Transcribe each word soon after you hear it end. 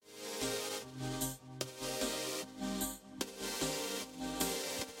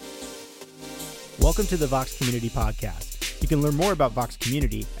Welcome to the Vox Community Podcast. You can learn more about Vox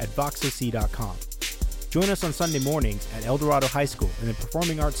Community at voxoc.com. Join us on Sunday mornings at El Dorado High School in the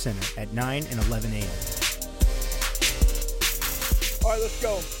Performing Arts Center at 9 and 11 a.m. All right, let's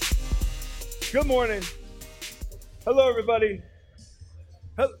go. Good morning. Hello, everybody.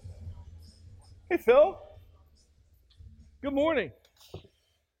 Hey, Phil. Good morning.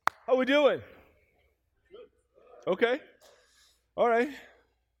 How we doing? Okay. All right.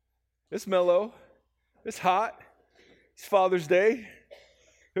 It's mellow. It's hot. It's Father's Day.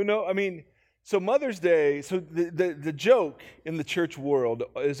 Who knows? I mean, so Mother's Day, so the joke in the church world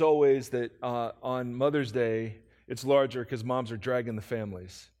is always that on Mother's Day, it's larger because moms are dragging the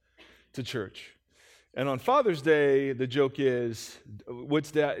families to church. And on Father's Day, the joke is,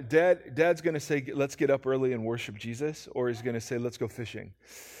 what's Dad's going to say, let's get up early and worship Jesus, or he's going to say, let's go fishing.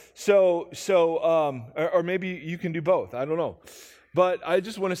 Or maybe you can do both. I don't know. But I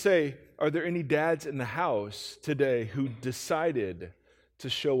just want to say, are there any dads in the house today who decided to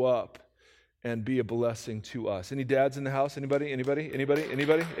show up and be a blessing to us? Any dads in the house? Anybody?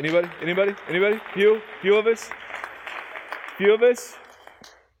 Few of us?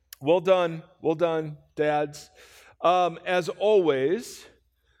 Well done, dads. As always,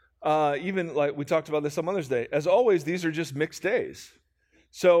 even like we talked about this on Mother's Day, as always, these are just mixed days.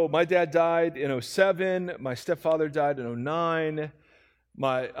 So my dad died in 2007, my stepfather died in 2009,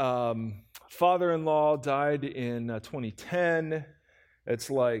 my father-in-law died in 2010. It's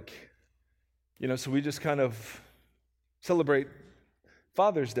like, so we just kind of celebrate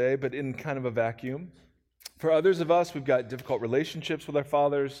Father's Day, but in kind of a vacuum. For others of us, we've got difficult relationships with our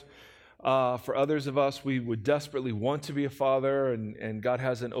fathers. For others of us, we would desperately want to be a father, and God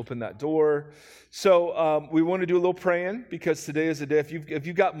hasn't opened that door. So we want to do a little praying, because today is a day. If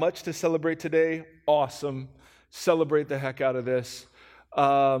you've got much to celebrate today, awesome. Celebrate the heck out of this.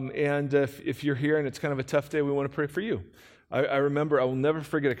 And if you're here and it's kind of a tough day, we want to pray for you. I remember, I will never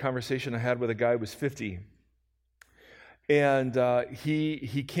forget a conversation I had with a guy who was 50. And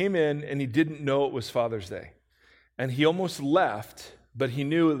he came in and he didn't know it was Father's Day. And he almost left, but he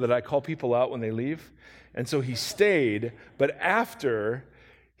knew that I call people out when they leave. And so he stayed, but after,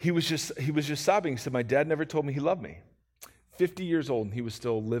 he was just sobbing. He said, my dad never told me he loved me. 50 years old, and he was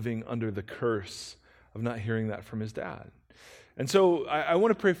still living under the curse of not hearing that from his dad. And so I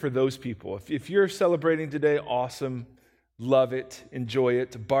want to pray for those people. If you're celebrating today, awesome. Love it, enjoy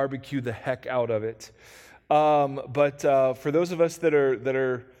it, barbecue the heck out of it. But for those of us that are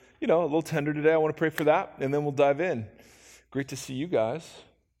a little tender today, I want to pray for that, and then we'll dive in. Great to see you guys.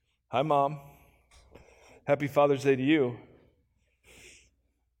 Hi, Mom. Happy Father's Day to you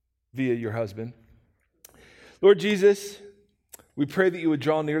via your husband. Lord Jesus, we pray that you would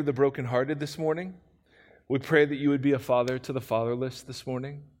draw near the brokenhearted this morning. We pray that you would be a father to the fatherless this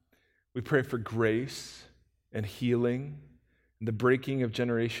morning. We pray for grace and healing and the breaking of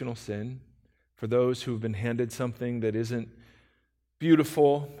generational sin for those who have been handed something that isn't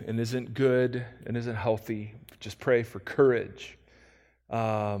beautiful and isn't good and isn't healthy. Just pray for courage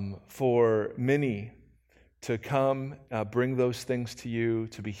for many to come, bring those things to you,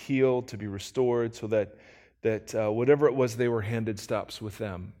 to be healed, to be restored, so that whatever it was they were handed stops with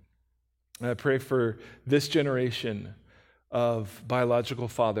them. And I pray for this generation of biological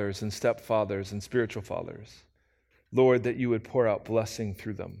fathers and stepfathers and spiritual fathers, Lord, that you would pour out blessing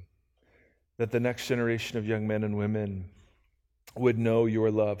through them, that the next generation of young men and women would know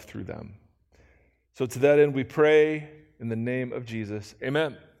your love through them. So to that end, we pray in the name of Jesus.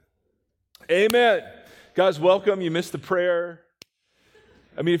 Amen. Amen. Guys, welcome. You missed the prayer.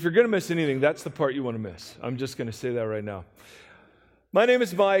 I mean, if you're going to miss anything, that's the part you want to miss. I'm just going to say that right now. My name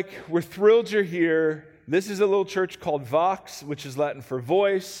is Mike. We're thrilled you're here. This is a little church called Vox, which is Latin for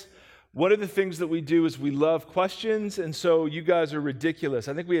voice. One of the things that we do is we love questions, and so you guys are ridiculous.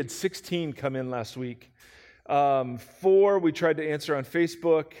 I think we had 16 come in last week. 4 we tried to answer on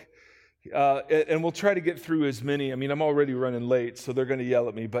Facebook, and we'll try to get through as many. I mean, I'm already running late, so they're going to yell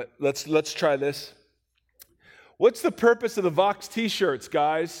at me, but let's try this. What's the purpose of the Vox t-shirts,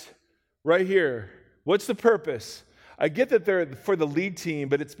 guys? Right here. What's the purpose? I get that they're for the lead team,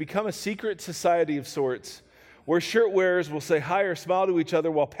 but it's become a secret society of sorts where shirt wearers will say hi or smile to each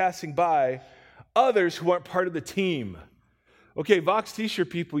other while passing by others who aren't part of the team. Okay, Vox t-shirt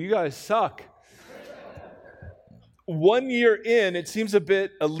people, you guys suck. 1 year in, it seems a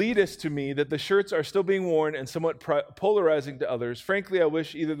bit elitist to me that the shirts are still being worn and somewhat polarizing to others. Frankly, I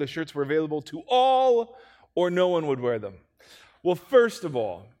wish either the shirts were available to all or no one would wear them. Well, first of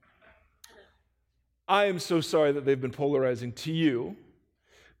all, I am so sorry that they've been polarizing to you.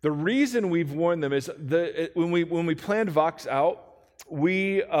 The reason we've worn them is when we planned Vox out,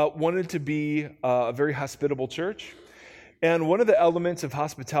 we wanted to be a very hospitable church. And one of the elements of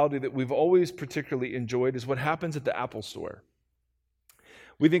hospitality that we've always particularly enjoyed is what happens at the Apple Store.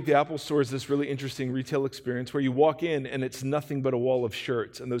 We think the Apple Store is this really interesting retail experience where you walk in and it's nothing but a wall of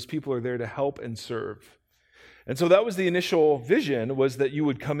shirts, and those people are there to help and serve. And so that was the initial vision, was that you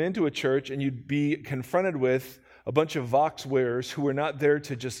would come into a church and you'd be confronted with a bunch of Vox wearers who were not there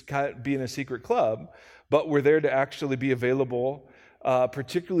to just be in a secret club, but were there to actually be available,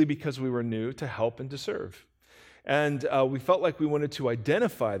 particularly because we were new, to help and to serve. And we felt like we wanted to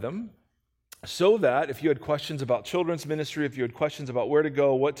identify them so that if you had questions about children's ministry, if you had questions about where to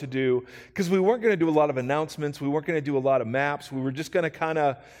go, what to do, because we weren't going to do a lot of announcements, we weren't going to do a lot of maps, we were just going to kind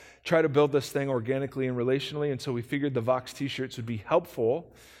of try to build this thing organically and relationally, and so we figured the Vox t-shirts would be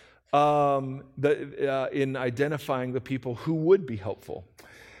helpful in identifying the people who would be helpful.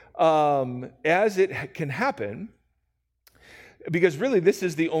 As it can happen, because really this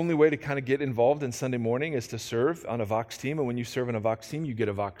is the only way to kind of get involved in Sunday morning is to serve on a Vox team, and when you serve on a Vox team, you get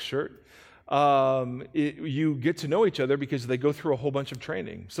a Vox shirt. You get to know each other because they go through a whole bunch of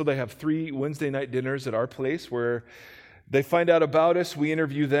training. So they have 3 Wednesday night dinners at our place where they find out about us, we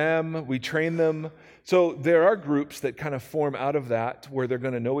interview them, we train them. So there are groups that kind of form out of that where they're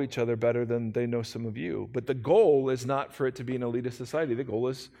going to know each other better than they know some of you. But the goal is not for it to be an elitist society. The goal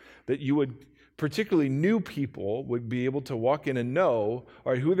is that you would, particularly new people, would be able to walk in and know,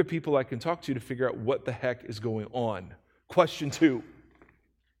 all right, who are the people I can talk to figure out what the heck is going on? Question 2.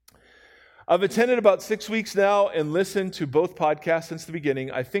 I've attended about 6 weeks now and listened to both podcasts since the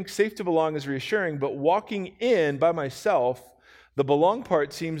beginning. I think Safe to Belong is reassuring, but walking in by myself, the belong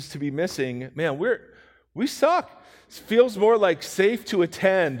part seems to be missing. Man, we suck. It feels more like Safe to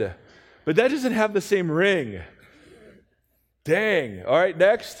Attend, but that doesn't have the same ring. Dang. All right,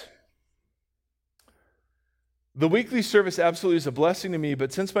 next. The weekly service absolutely is a blessing to me,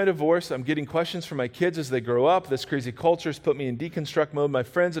 but since my divorce, I'm getting questions from my kids as they grow up. This crazy culture has put me in deconstruct mode. My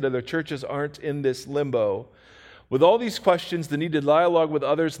friends at other churches aren't in this limbo. With all these questions, the need to dialogue with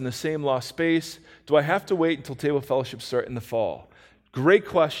others in the same lost space, do I have to wait until table fellowships start in the fall? Great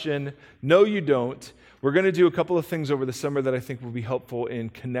question. No, you don't. We're going to do a couple of things over the summer that I think will be helpful in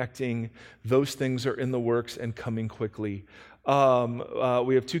connecting. Those things are in the works and coming quickly.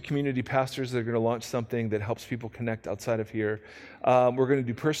 We have 2 community pastors that are going to launch something that helps people connect outside of here. We're going to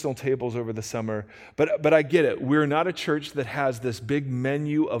do personal tables over the summer. But I get it. We're not a church that has this big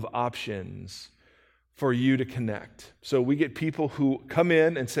menu of options for you to connect. So we get people who come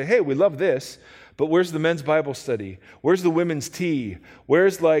in and say, hey, we love this, but where's the men's Bible study? Where's the women's tea?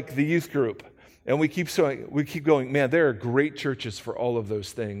 Where's like the youth group? And we keep going, man, there are great churches for all of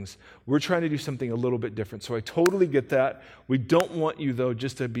those things. We're trying to do something a little bit different. So I totally get that. We don't want you, though,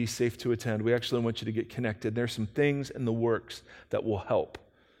 just to be safe to attend. We actually want you to get connected. There's some things in the works that will help.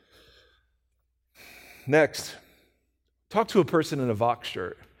 Next, talk to a person in a Vox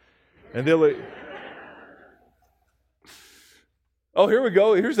shirt. And they'll like, oh, here we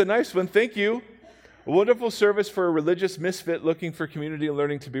go. Here's a nice one. Thank you. A wonderful service for a religious misfit looking for community and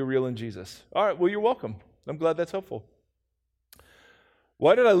learning to be real in Jesus. All right, well, you're welcome. I'm glad that's helpful.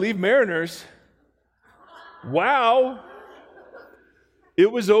 Why did I leave Mariners? Wow.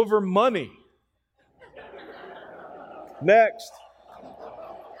 It was over money. Next.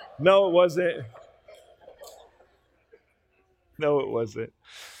 No, it wasn't. No, it wasn't.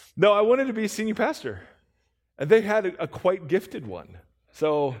 No, I wanted to be a senior pastor. And they had a quite gifted one.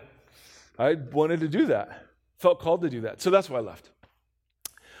 So I wanted to do that. Felt called to do that. So that's why I left.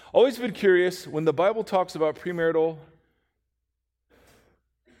 Always been curious, when the Bible talks about premarital...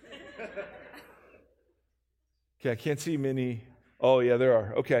 Okay, I can't see many. Oh, yeah, there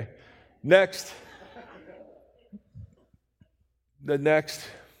are. Okay. Next. The next.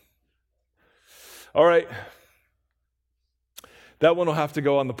 All right. That one will have to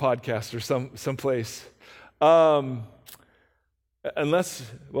go on the podcast or someplace. Unless,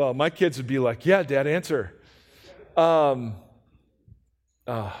 well, my kids would be like, yeah, Dad, answer. I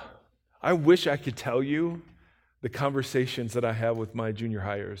wish I could tell you the conversations that I have with my junior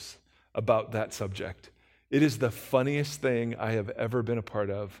hires about that subject. It is the funniest thing I have ever been a part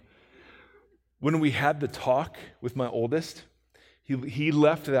of. When we had the talk with my oldest, he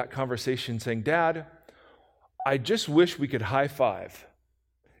left that conversation saying, Dad, I just wish we could high five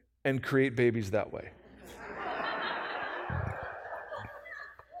and create babies that way.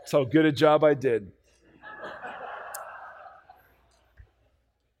 That's how good a job I did.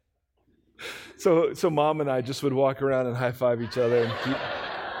 So Mom and I just would walk around and high five each other and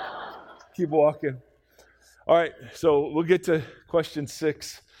keep walking. All right, so we'll get to question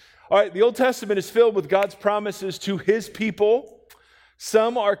 6. All right, the Old Testament is filled with God's promises to his people.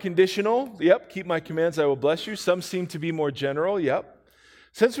 Some are conditional. Yep, keep my commands, I will bless you. Some seem to be more general. Yep.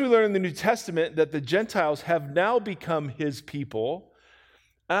 Since we learn in the New Testament that the Gentiles have now become his people,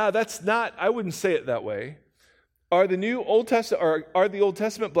 that's not, I wouldn't say it that way. Are the Old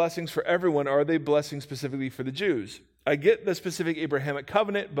Testament blessings for everyone, or are they blessings specifically for the Jews? I get the specific Abrahamic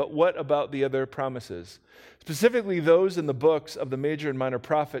covenant, but what about the other promises? Specifically those in the books of the major and minor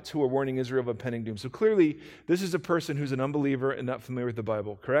prophets who are warning Israel of impending doom. So clearly, this is a person who's an unbeliever and not familiar with the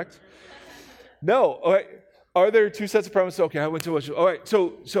Bible, correct? No. All right. Are there two sets of promises? Okay, I went to all right.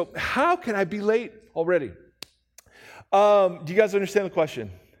 So how can I be late already? Do you guys understand the question?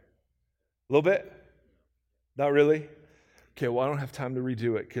 A little bit? Not really? Okay, well, I don't have time to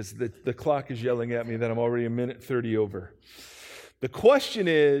redo it because the clock is yelling at me that I'm already a minute 30 over. The question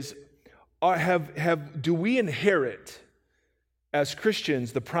is, do we inherit as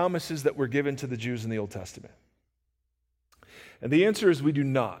Christians the promises that were given to the Jews in the Old Testament? And the answer is we do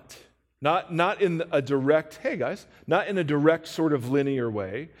not. Not in a direct, hey guys, not in a direct sort of linear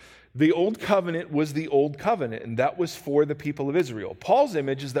way. The Old Covenant was the Old Covenant, and that was for the people of Israel. Paul's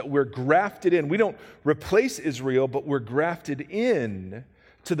image is that we're grafted in. We don't replace Israel, but we're grafted in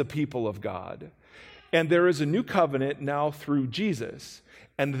to the people of God. And there is a new covenant now through Jesus,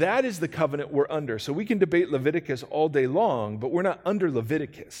 and that is the covenant we're under. So we can debate Leviticus all day long, but we're not under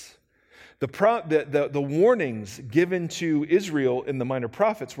Leviticus. The warnings given to Israel in the minor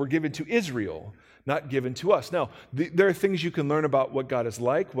prophets were given to Israel, not given to us. Now, there are things you can learn about what God is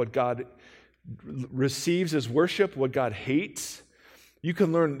like, what God receives as worship, what God hates. You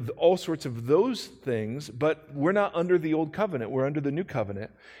can learn all sorts of those things, but we're not under the old covenant. We're under the new covenant.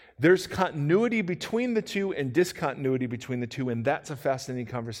 There's continuity between the two and discontinuity between the two, and that's a fascinating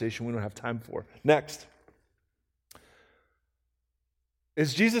conversation we don't have time for. Next.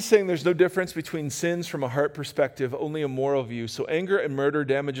 Is Jesus saying there's no difference between sins from a heart perspective, only a moral view? So anger and murder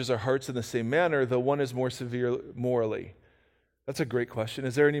damages our hearts in the same manner, though one is more severe morally. That's a great question.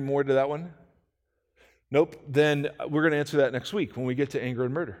 Is there any more to that one? Nope. Then we're going to answer that next week when we get to anger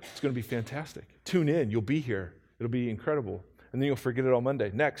and murder. It's going to be fantastic. Tune in. You'll be here. It'll be incredible. And then you'll forget it all Monday.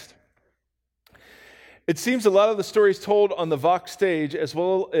 Next. It seems a lot of the stories told on the Vox stage, as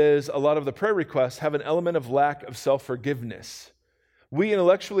well as a lot of the prayer requests, have an element of lack of self-forgiveness. We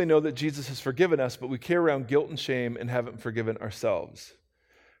intellectually know that Jesus has forgiven us, but we carry around guilt and shame and haven't forgiven ourselves.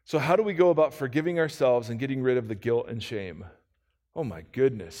 So how do we go about forgiving ourselves and getting rid of the guilt and shame? Oh my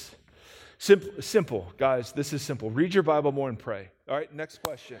goodness. Simple, guys, this is simple. Read your Bible more and pray. All right, next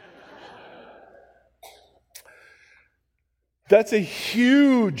question. That's a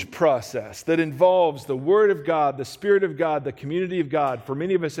huge process that involves the Word of God, the Spirit of God, the community of God. For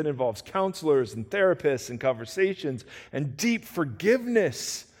many of us, it involves counselors and therapists and conversations and deep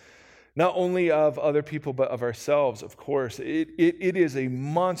forgiveness, not only of other people, but of ourselves, of course. It is a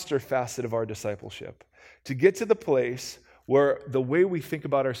monster facet of our discipleship to get to the place where the way we think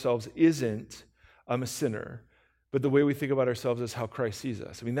about ourselves isn't, I'm a sinner, but the way we think about ourselves is how Christ sees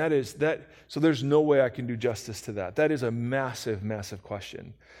us. I mean, so there's no way I can do justice to that. That is a massive, massive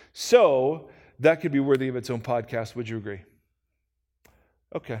question. So that could be worthy of its own podcast. Would you agree?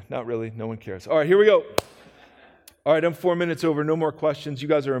 Okay, not really. No one cares. All right, here we go. All right, I'm 4 minutes over. No more questions. You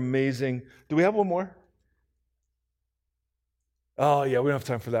guys are amazing. Do we have one more? Oh, yeah, we don't have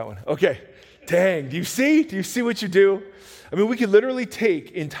time for that one. Okay. Dang, do you see? Do you see what you do? I mean, we could literally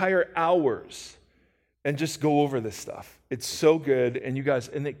take entire hours and just go over this stuff. It's so good, and you guys,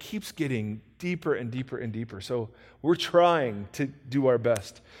 and it keeps getting deeper and deeper and deeper. So we're trying to do our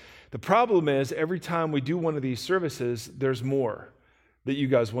best. The problem is every time we do one of these services, there's more that you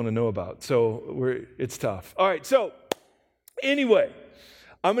guys want to know about. So it's tough. All right, so anyway,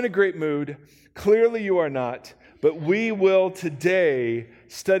 I'm in a great mood. Clearly you are not, but we will today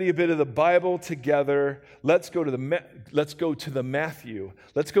study a bit of the Bible together. Let's go to Matthew.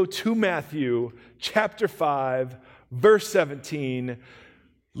 Let's go to Matthew chapter 5, verse 17.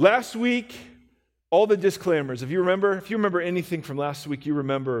 Last week, all the disclaimers. If you remember anything from last week, you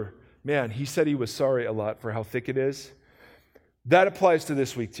remember, man, he said he was sorry a lot for how thick it is. That applies to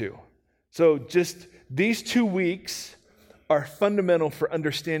this week too. So just these 2 weeks are fundamental for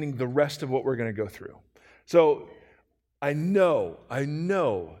understanding the rest of what we're going to go through. So I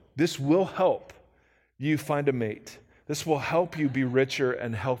know this will help you find a mate. This will help you be richer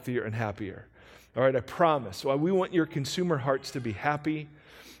and healthier and happier. All right, I promise. So we want your consumer hearts to be happy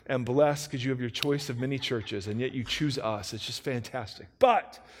and blessed because you have your choice of many churches, and yet you choose us. It's just fantastic.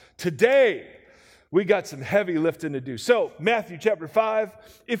 But today, we got some heavy lifting to do. So, Matthew chapter 5,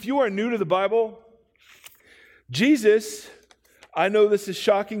 if you are new to the Bible, Jesus, I know this is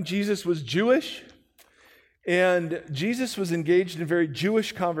shocking, Jesus was Jewish. And Jesus was engaged in very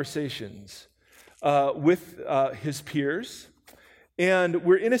Jewish conversations with his peers. And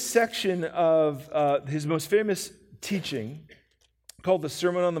we're in a section of his most famous teaching called the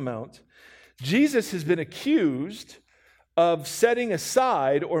Sermon on the Mount. Jesus has been accused of setting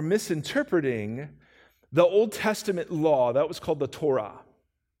aside or misinterpreting the Old Testament law. That was called the Torah.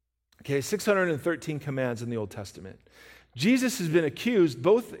 Okay, 613 commands in the Old Testament. Jesus has been accused,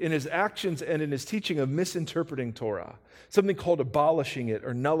 both in his actions and in his teaching, of misinterpreting Torah, something called abolishing it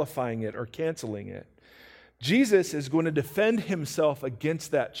or nullifying it or canceling it. Jesus is going to defend himself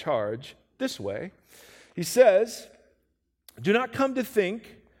against that charge this way. He says, do not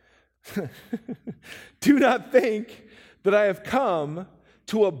think that I have come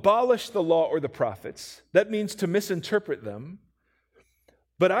to abolish the law or the prophets. That means to misinterpret them.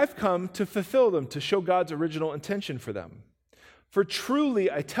 But I've come to fulfill them, to show God's original intention for them. For truly,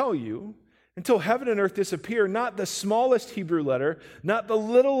 I tell you, until heaven and earth disappear, not the smallest Hebrew letter, not the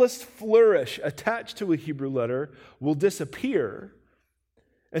littlest flourish attached to a Hebrew letter will disappear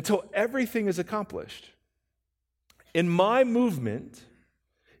until everything is accomplished. In my movement,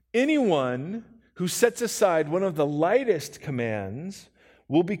 anyone who sets aside one of the lightest commands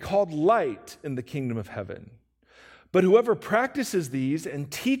will be called light in the kingdom of heaven. But whoever practices these and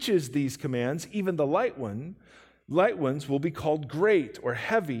teaches these commands, even the light ones will be called great or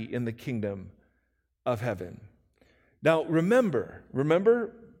heavy in the kingdom of heaven. Now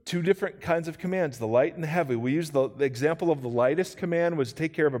remember two different kinds of commands, the light and the heavy. We use the example of the lightest command was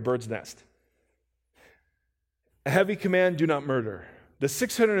take care of a bird's nest. A heavy command, do not murder. The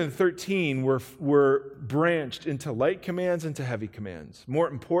 613 were branched into light commands and to heavy commands. More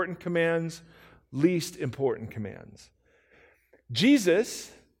important commands, least important commands.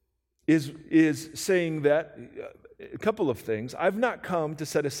 Jesus is saying that a couple of things. I've not come to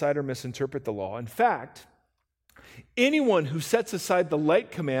set aside or misinterpret the law. In fact, anyone who sets aside the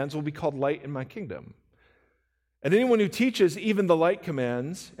light commands will be called light in my kingdom. And anyone who teaches even the light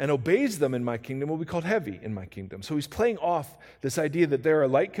commands and obeys them in my kingdom will be called heavy in my kingdom. So he's playing off this idea that there are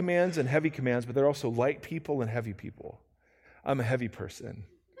light commands and heavy commands, but there are also light people and heavy people. I'm a heavy person,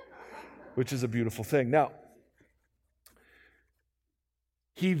 which is a beautiful thing. Now,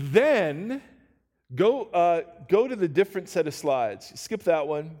 he then go to the different set of slides. Skip that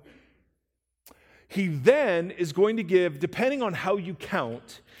one. He then is going to give, depending on how you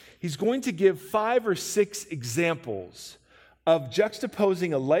count, he's going to give 5 or 6 examples of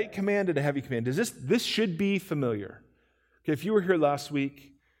juxtaposing a light command and a heavy command. This should be familiar. Okay, if you were here last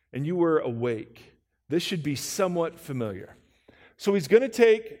week and you were awake, this should be somewhat familiar. So he's going to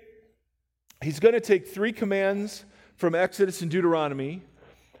take 3 commands from Exodus and Deuteronomy,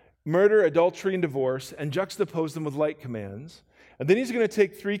 murder, adultery, and divorce, and juxtapose them with light commands. And then he's going to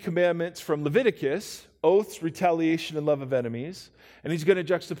take 3 commandments from Leviticus, oaths, retaliation, and love of enemies, and he's going to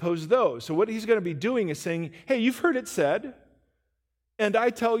juxtapose those. So what he's going to be doing is saying, hey, you've heard it said, and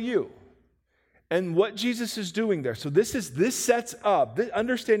I tell you. And what Jesus is doing there. So this sets up,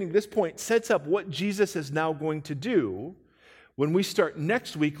 understanding this point sets up what Jesus is now going to do when we start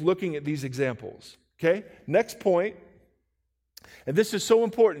next week looking at these examples. Okay? Next point, and this is so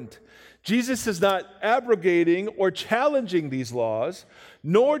important. Jesus is not abrogating or challenging these laws,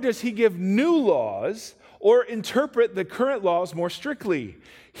 nor does he give new laws or interpret the current laws more strictly.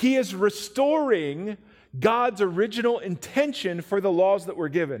 He is restoring God's original intention for the laws that were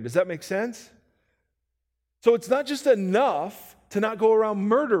given. Does that make sense? So it's not just enough to not go around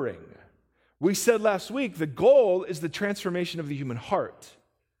murdering. We said last week the goal is the transformation of the human heart.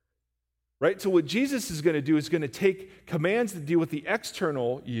 Right? So what Jesus is going to do is going to take commands that deal with the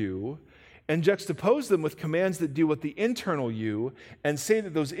external you and juxtapose them with commands that deal with the internal you and say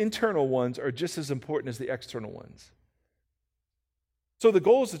that those internal ones are just as important as the external ones. So the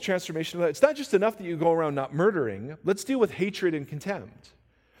goal is the transformation of that. It's not just enough that you go around not murdering. Let's deal with hatred and contempt.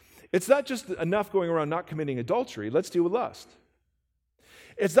 It's not just enough going around not committing adultery. Let's deal with lust.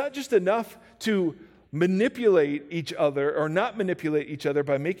 It's not just enough to manipulate each other or not manipulate each other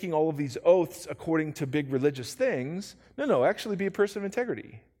by making all of these oaths according to big religious things. No, actually be a person of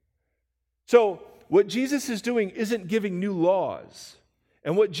integrity. So what Jesus is doing isn't giving new laws.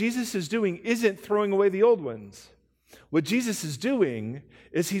 And what Jesus is doing isn't throwing away the old ones. What Jesus is doing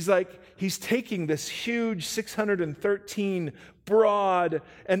is he's taking this huge 613 broad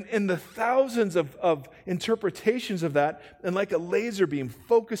and the thousands of interpretations of that and like a laser beam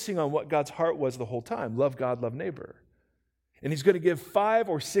focusing on what God's heart was the whole time. Love God, love neighbor. And he's going to give 5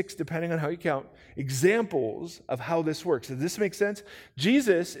 or 6, depending on how you count, examples of how this works. Does this make sense?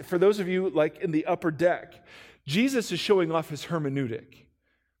 Jesus, for those of you like in the upper deck, Jesus is showing off his hermeneutic.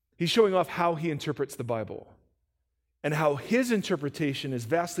 He's showing off how he interprets the Bible and how his interpretation is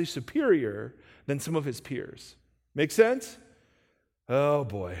vastly superior than some of his peers. Make sense? Oh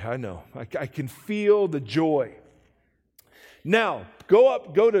boy, I know. I can feel the joy. Now,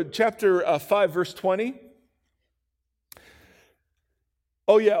 go to chapter 5, verse 20.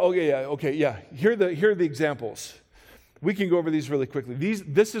 Here are the examples. We can go over these really quickly.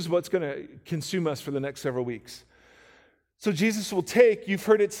 This is what's going to consume us for the next several weeks. So Jesus will take, you've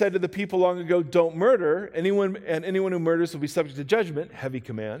heard it said to the people long ago, don't murder. Anyone who murders will be subject to judgment, heavy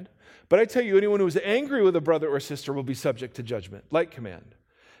command. But I tell you, anyone who is angry with a brother or sister will be subject to judgment, light command.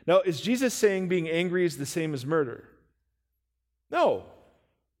 Now, is Jesus saying being angry is the same as murder? No.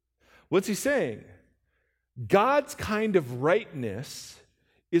 What's he saying? God's kind of rightness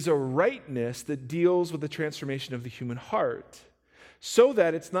is a rightness that deals with the transformation of the human heart, so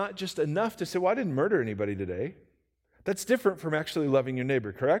that it's not just enough to say, well, I didn't murder anybody today. That's different from actually loving your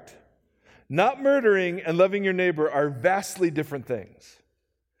neighbor, correct? Not murdering and loving your neighbor are vastly different things.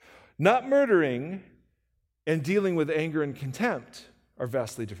 Not murdering and dealing with anger and contempt are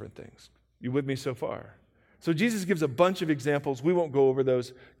vastly different things. You with me so far? So Jesus gives a bunch of examples. We won't go over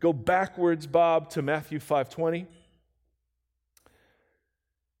those. Go backwards, Bob, to Matthew 5:20.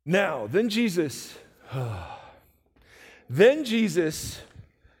 Now, then Jesus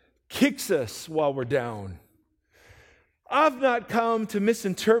kicks us while we're down. I've not come to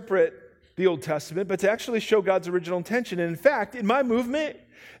misinterpret the Old Testament, but to actually show God's original intention. And in fact, in my movement,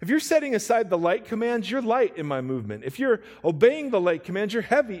 if you're setting aside the light commands, you're light in my movement. If you're obeying the light commands, you're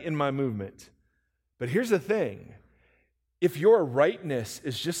heavy in my movement. But here's the thing. If your rightness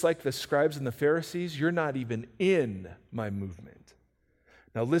is just like the scribes and the Pharisees, you're not even in my movement.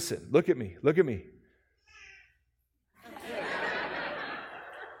 Now listen, look at me.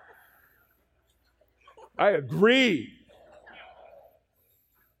 I agree.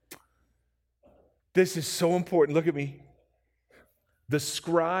 This is so important. Look at me. The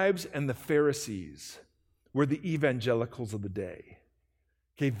scribes and the Pharisees were the evangelicals of the day.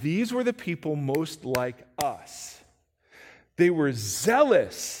 Okay, these were the people most like us. They were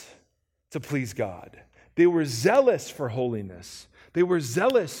zealous to please God. They were zealous for holiness. They were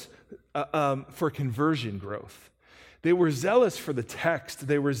zealous for conversion growth. They were zealous for the text.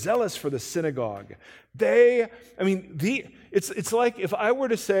 They were zealous for the synagogue. It's like if I were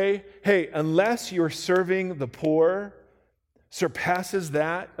to say, hey, unless your serving the poor surpasses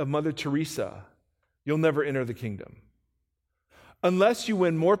that of Mother Teresa, you'll never enter the kingdom. Unless you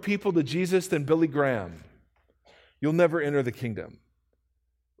win more people to Jesus than Billy Graham, you'll never enter the kingdom.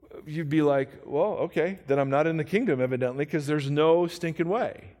 You'd be like, well, okay, then I'm not in the kingdom, evidently, because there's no stinking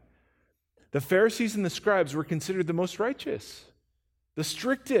way. The Pharisees and the scribes were considered the most righteous, the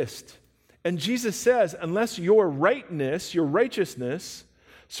strictest. And Jesus says, unless your rightness, your righteousness,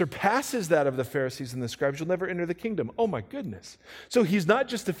 surpasses that of the Pharisees and the scribes, you'll never enter the kingdom. Oh my goodness. So he's not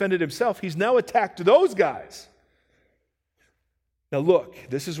just defended himself, he's now attacked those guys. Now look,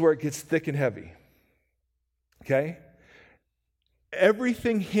 this is where it gets thick and heavy. Okay?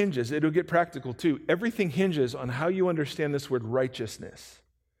 Everything hinges, it'll get practical too, everything hinges on how you understand this word righteousness.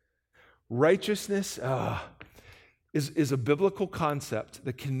 Righteousness is a biblical concept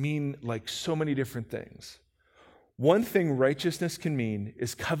that can mean like so many different things. One thing righteousness can mean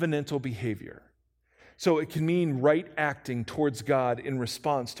is covenantal behavior. So it can mean right acting towards God in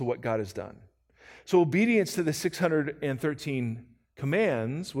response to what God has done. So obedience to the 613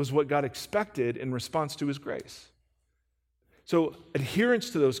 commands was what God expected in response to his grace. So adherence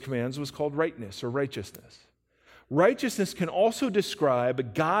to those commands was called rightness or righteousness. Righteousness can also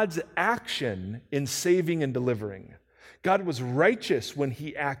describe God's action in saving and delivering. God was righteous when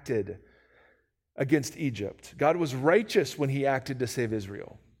he acted against Egypt. God was righteous when he acted to save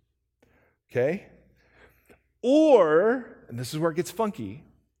Israel. Okay? Or, and this is where it gets funky,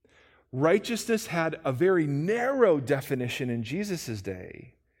 righteousness had a very narrow definition in Jesus'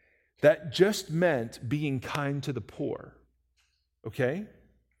 day that just meant being kind to the poor. Okay?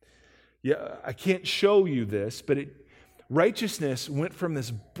 Yeah, I can't show you this, but righteousness went from this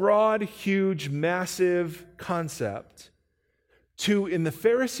broad, huge, massive concept to, in the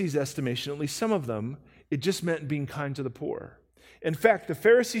Pharisees' estimation, at least some of them, it just meant being kind to the poor. In fact, the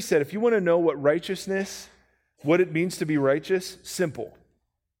Pharisees said, if you want to know what it means to be righteous, simple.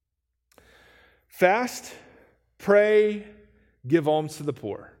 Fast, pray, give alms to the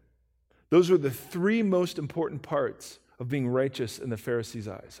poor. Those were the three most important parts of being righteous in the Pharisees'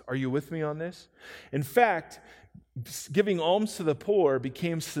 eyes. Are you with me on this? In fact, giving alms to the poor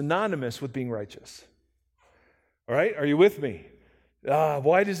became synonymous with being righteous. All right? Are you with me?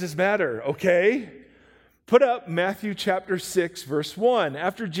 Why does this matter? Okay. Put up Matthew chapter 6, verse 1.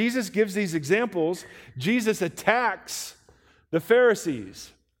 After Jesus gives these examples, Jesus attacks the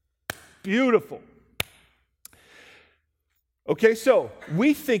Pharisees. Beautiful. Okay, so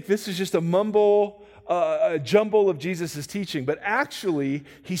we think this is just a jumble of Jesus' teaching, but actually,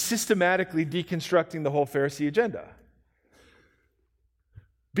 he's systematically deconstructing the whole Pharisee agenda.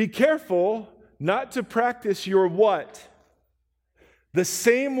 Be careful not to practice your what? The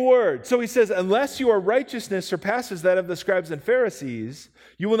same word. So he says, unless your righteousness surpasses that of the scribes and Pharisees,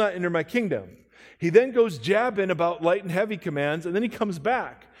 you will not enter my kingdom. He then goes jabbing about light and heavy commands, and then he comes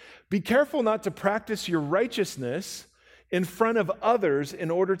back. Be careful not to practice your righteousness in front of others in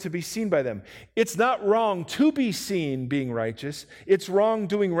order to be seen by them. It's not wrong to be seen being righteous. It's wrong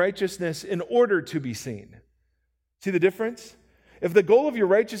doing righteousness in order to be seen. See the difference? If the goal of your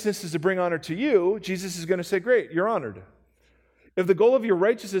righteousness is to bring honor to you, Jesus is going to say, great, you're honored. If the goal of your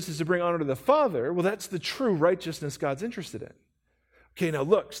righteousness is to bring honor to the Father, well, that's the true righteousness God's interested in. Okay, now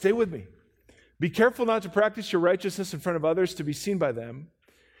look, stay with me. Be careful not to practice your righteousness in front of others to be seen by them.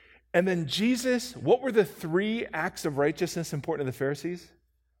 And then Jesus, what were the 3 acts of righteousness important to the Pharisees?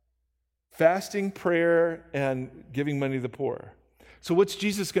 Fasting, prayer, and giving money to the poor. So what's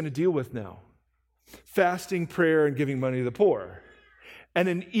Jesus going to deal with now? Fasting, prayer, and giving money to the poor. And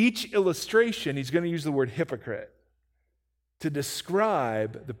in each illustration, he's going to use the word hypocrite to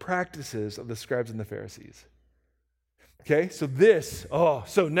describe the practices of the scribes and the Pharisees. Okay, so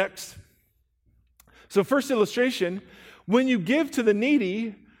next. So first illustration, when you give to the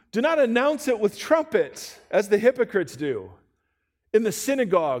needy, do not announce it with trumpets, as the hypocrites do, in the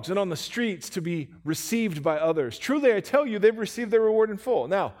synagogues and on the streets to be received by others. Truly, I tell you, they've received their reward in full.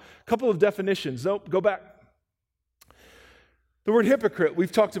 Now, a couple of definitions. Nope, go back. The word hypocrite,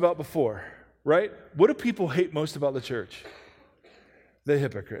 we've talked about before, right? What do people hate most about the church? The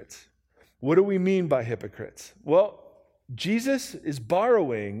hypocrites. What do we mean by hypocrites? Well, Jesus is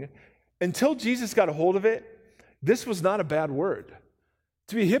borrowing, until Jesus got a hold of it, this was not a bad word.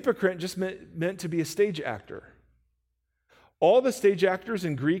 To be a hypocrite just meant to be a stage actor. All the stage actors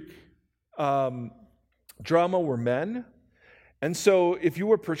in Greek drama were men. And so if you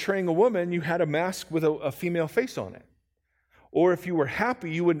were portraying a woman, you had a mask with a female face on it. Or if you were happy,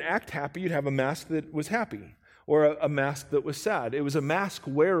 you wouldn't act happy, you'd have a mask that was happy. Or a mask that was sad. It was a mask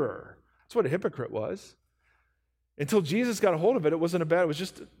wearer. That's what a hypocrite was. Until Jesus got a hold of it, it wasn't it was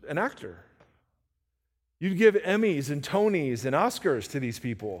just an actor. You'd give Emmys and Tonys and Oscars to these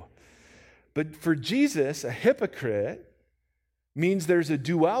people. But for Jesus, a hypocrite means there's a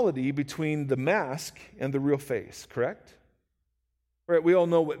duality between the mask and the real face, correct? Right? We all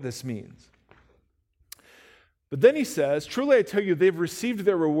know what this means. But then he says, truly I tell you, they've received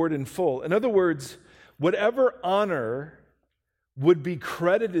their reward in full. In other words, whatever honor would be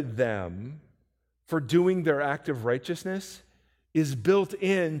credited them for doing their act of righteousness is built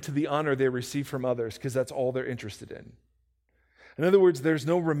into the honor they receive from others, because that's all they're interested in. In other words, there's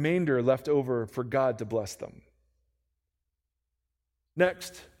no remainder left over for God to bless them.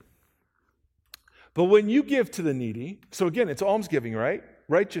 Next. But when you give to the needy, so again, it's almsgiving, right?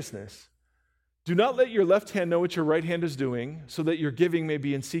 Righteousness. Do not let your left hand know what your right hand is doing, so that your giving may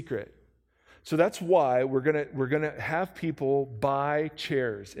be in secret. So that's why we're gonna have people buy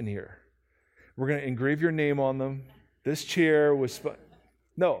chairs in here. We're gonna engrave your name on them. This chair was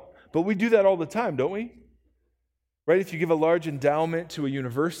no, but we do that all the time, don't we? Right? If you give a large endowment to a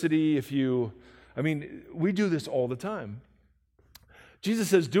university, we do this all the time. Jesus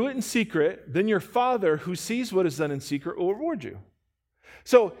says, do it in secret, then your Father who sees what is done in secret will reward you.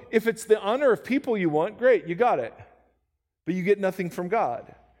 So if it's the honor of people you want, great, you got it. But you get nothing from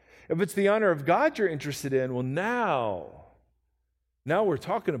God. If it's the honor of God you're interested in, well, now we're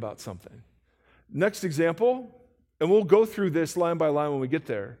talking about something. Next example, and we'll go through this line by line when we get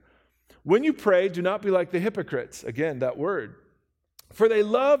there. When you pray, do not be like the hypocrites. Again, that word. For they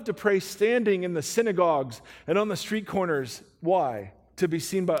love to pray standing in the synagogues and on the street corners. Why? To be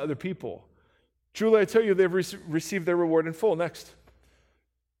seen by other people. Truly, I tell you, they've received their reward in full. Next.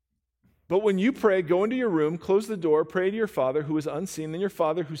 But when you pray, go into your room, close the door, pray to your Father who is unseen, then your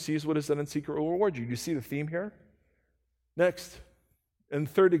Father who sees what is done in secret will reward you. Do you see the theme here? Next. And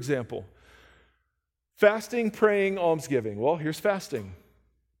third example. Fasting, praying, almsgiving. Well, here's fasting.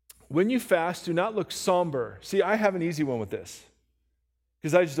 When you fast, do not look somber. See, I have an easy one with this,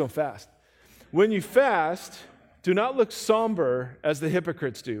 because I just don't fast. When you fast, do not look somber as the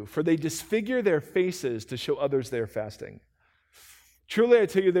hypocrites do, for they disfigure their faces to show others they are fasting. Truly, I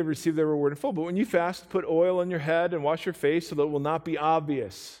tell you, they've received their reward in full. But when you fast, put oil on your head and wash your face so that it will not be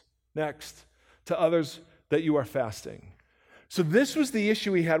obvious, next, to others that you are fasting. So this was the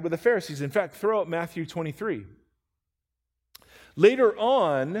issue he had with the Pharisees. In fact, throw out Matthew 23. Later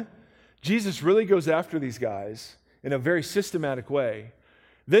on, Jesus really goes after these guys in a very systematic way.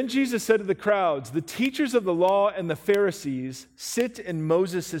 Then Jesus said to the crowds, "The teachers of the law and the Pharisees sit in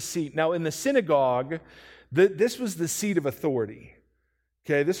Moses' seat." Now, in the synagogue, this was the seat of authority.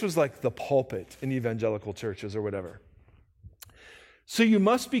 Okay, this was like the pulpit in evangelical churches or whatever. "So you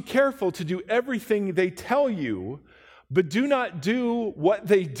must be careful to do everything they tell you, but do not do what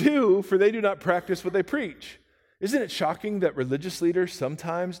they do, for they do not practice what they preach." Isn't it shocking that religious leaders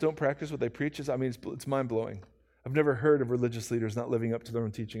sometimes don't practice what they preach? It's mind-blowing. I've never heard of religious leaders not living up to their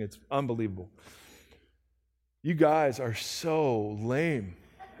own teaching. It's unbelievable. You guys are so lame.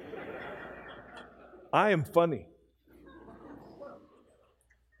 I am funny.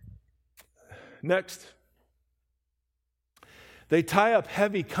 Next. They tie up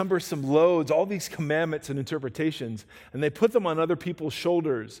heavy, cumbersome loads, all these commandments and interpretations, and they put them on other people's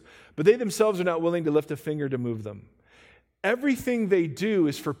shoulders, but they themselves are not willing to lift a finger to move them. Everything they do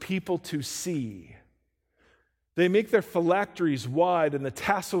is for people to see. They make their phylacteries wide and the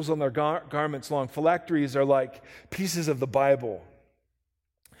tassels on their garments long. Phylacteries are like pieces of the Bible.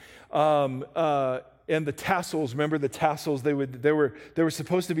 And the tassels, remember the tassels, they were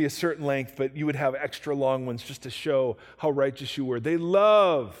supposed to be a certain length, but you would have extra long ones just to show how righteous you were. They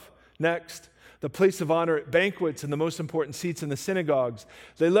love, next, the place of honor at banquets and the most important seats in the synagogues.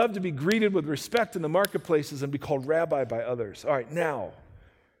 They love to be greeted with respect in the marketplaces and be called rabbi by others. All right, now,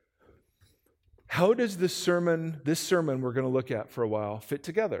 how does this sermon we're going to look at for a while fit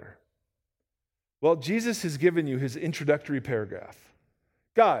together? Well, Jesus has given you his introductory paragraph.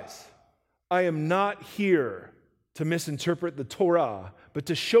 Guys, I am not here to misinterpret the Torah, but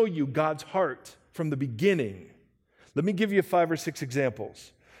to show you God's heart from the beginning. Let me give you 5 or 6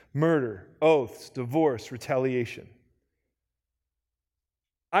 examples. Murder, oaths, divorce, retaliation.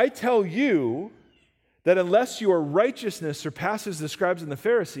 I tell you that unless your righteousness surpasses the scribes and the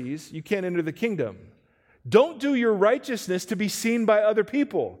Pharisees, you can't enter the kingdom. Don't do your righteousness to be seen by other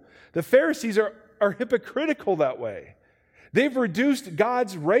people. The Pharisees are hypocritical that way. They've reduced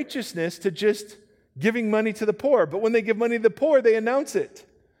God's righteousness to just giving money to the poor. But when they give money to the poor, they announce it.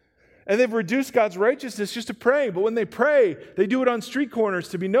 And they've reduced God's righteousness just to praying. But when they pray, they do it on street corners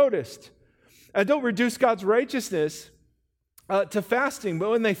to be noticed. And don't reduce God's righteousness to fasting.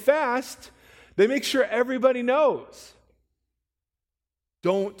 But when they fast, they make sure everybody knows.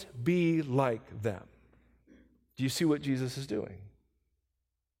 Don't be like them. Do you see what Jesus is doing?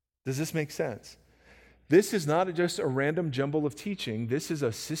 Does this make sense? This is not just a random jumble of teaching. This is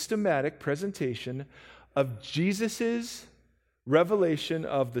a systematic presentation of Jesus' revelation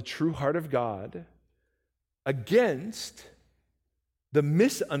of the true heart of God against the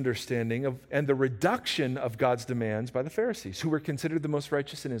misunderstanding of and the reduction of God's demands by the Pharisees, who were considered the most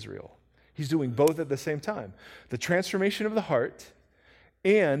righteous in Israel. He's doing both at the same time. The transformation of the heart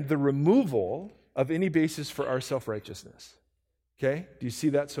and the removal of any basis for our self-righteousness. Okay? Do you see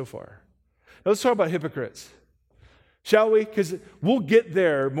that so far? Now let's talk about hypocrites, shall we? Because we'll get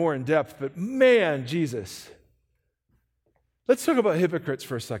there more in depth, but man, Jesus. Let's talk about hypocrites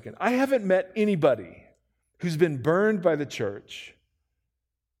for a second. I haven't met anybody who's been burned by the church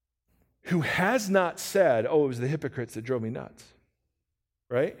who has not said, "Oh, it was the hypocrites that drove me nuts."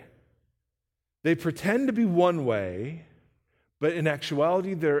 Right? They pretend to be one way, but in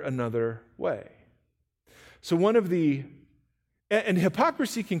actuality, they're another way. So and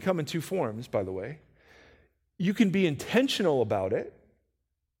hypocrisy can come in 2 forms, by the way. You can be intentional about it.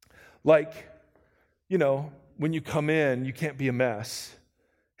 Like, when you come in, you can't be a mess.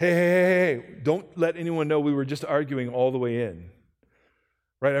 Hey, don't let anyone know we were just arguing all the way in.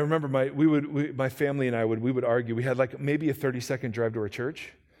 Right? I remember my family and I would argue. We had like maybe a 30-second drive to our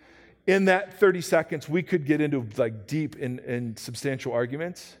church. In that 30 seconds, we could get into like deep and substantial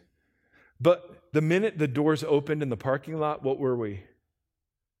arguments. But the minute the doors opened in the parking lot, what were we?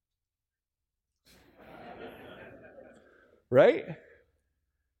 Right?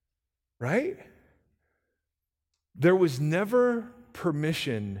 Right? There was never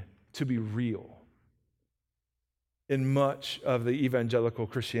permission to be real in much of the evangelical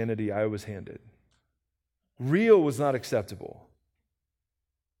Christianity I was handed. Real was not acceptable.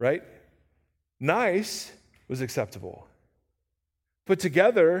 Right? Nice was acceptable. Put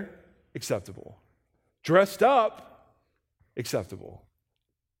together, acceptable. Dressed up, acceptable.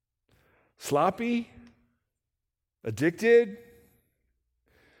 Sloppy, addicted,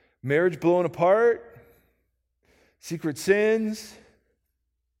 marriage blown apart, secret sins.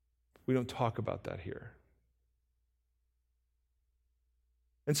 We don't talk about that here.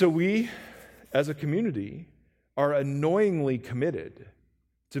 And so we, as a community, are annoyingly committed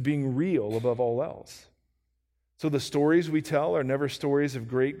to being real above all else. So the stories we tell are never stories of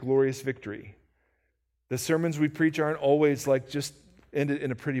great, glorious victory. The sermons we preach aren't always like just ended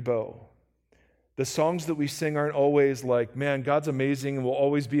in a pretty bow. The songs that we sing aren't always like, man, God's amazing and will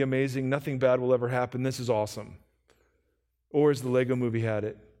always be amazing. Nothing bad will ever happen. This is awesome. Or as the Lego movie had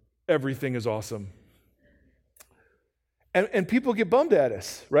it, everything is awesome. And people get bummed at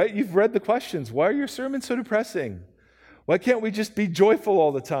us, right? You've read the questions. Why are your sermons so depressing? Why can't we just be joyful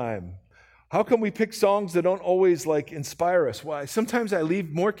all the time? How come we pick songs that don't always like inspire us? Why? Sometimes I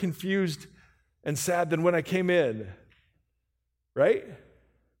leave more confused and sad than when I came in, right?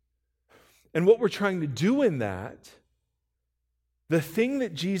 And what we're trying to do in that, the thing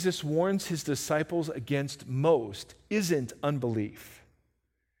that Jesus warns his disciples against most isn't unbelief.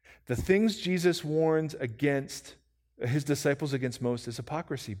 The things Jesus warns against his disciples against most is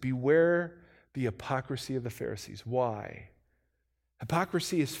hypocrisy. Beware the hypocrisy of the Pharisees. Why?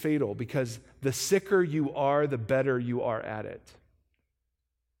 Hypocrisy is fatal because the sicker you are, the better you are at it.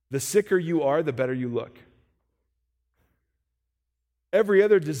 The sicker you are, the better you look. Every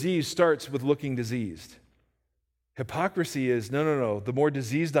other disease starts with looking diseased. Hypocrisy is, no. The more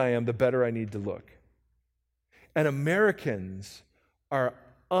diseased I am, the better I need to look. And Americans are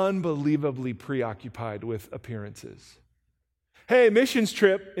unbelievably preoccupied with appearances. Hey, missions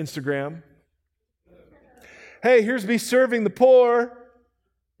trip, Instagram. Hey, here's me serving the poor,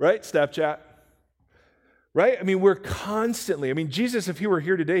 right? Snapchat. Right? I mean, we're constantly, Jesus, if he were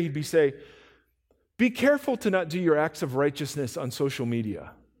here today, he'd say, be careful to not do your acts of righteousness on social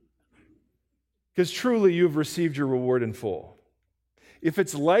media, because truly you have received your reward in full. If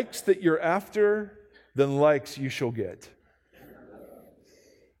it's likes that you're after, then likes you shall get.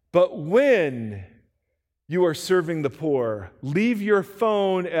 But when you are serving the poor, leave your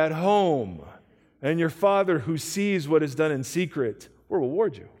phone at home, and your Father who sees what is done in secret will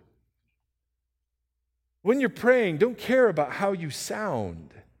reward you. When you're praying, don't care about how you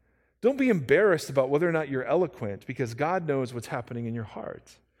sound. Don't be embarrassed about whether or not you're eloquent, because God knows what's happening in your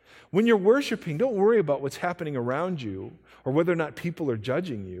heart. When you're worshiping, don't worry about what's happening around you or whether or not people are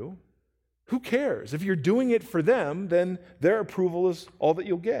judging you. Who cares? If you're doing it for them, then their approval is all that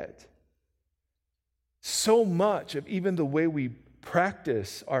you'll get. So much of even the way we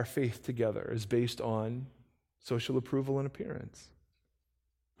practice our faith together is based on social approval and appearance.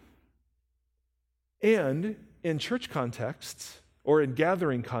 And in church contexts or in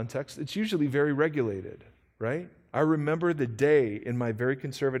gathering contexts, it's usually very regulated, right? I remember the day in my very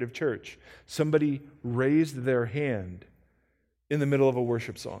conservative church, somebody raised their hand in the middle of a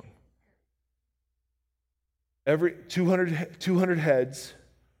worship song. Every 200 heads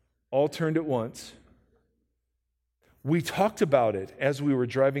all turned at once. We talked about it as we were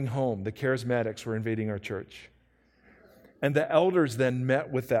driving home. The charismatics were invading our church. And the elders then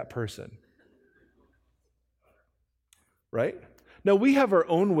met with that person. Right? Now, we have our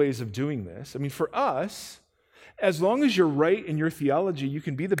own ways of doing this. For us, as long as you're right in your theology, you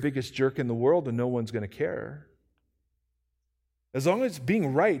can be the biggest jerk in the world and no one's going to care. As long as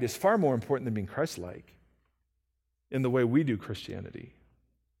being right is far more important than being Christ-like in the way we do Christianity.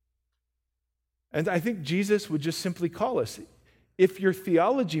 And I think Jesus would just simply call us, if your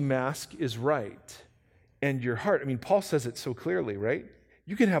theology mask is right and your heart, Paul says it so clearly, right?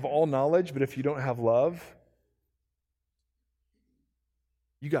 You can have all knowledge, but if you don't have love,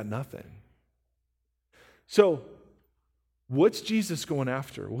 you got nothing. So, what's Jesus going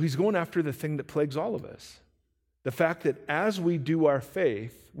after? Well, he's going after the thing that plagues all of us. The fact that as we do our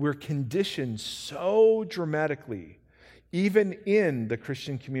faith, we're conditioned so dramatically, even in the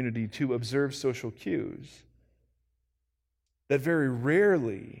Christian community, to observe social cues, that very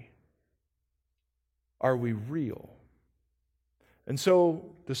rarely are we real. And so,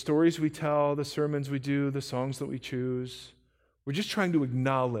 the stories we tell, the sermons we do, the songs that we choose, we're just trying to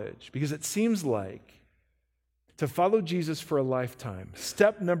acknowledge, because it seems like to follow Jesus for a lifetime,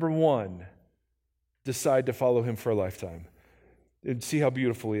 step number 1, decide to follow him for a lifetime. And see how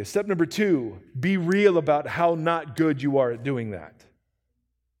beautiful he is. Step number 2, be real about how not good you are at doing that.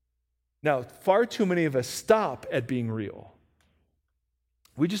 Now, far too many of us stop at being real.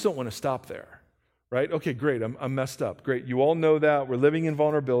 We just don't want to stop there, right? Okay, great, I'm messed up. Great, you all know that. We're living in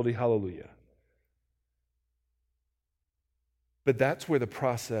vulnerability. Hallelujah. But that's where the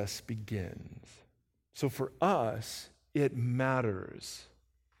process begins. So for us, it matters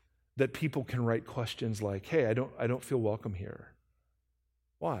that people can write questions like, hey, I don't feel welcome here.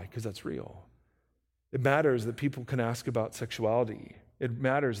 Why? Because that's real. It matters that people can ask about sexuality. It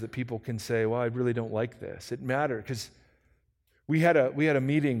matters that people can say, well, I really don't like this. It matters because we had a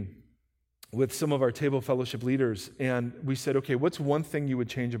meeting with some of our table fellowship leaders, and we said, okay, what's one thing you would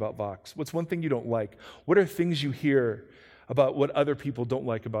change about Vox? What's one thing you don't like? What are things you hear about what other people don't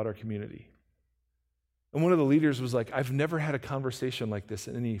like about our community? And one of the leaders was like, I've never had a conversation like this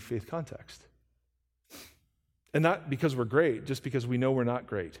in any faith context. And not because we're great, just because we know we're not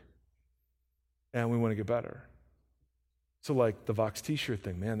great. And we want to get better. So like the Vox t-shirt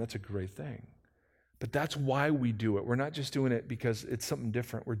thing, man, that's a great thing. But that's why we do it. We're not just doing it because it's something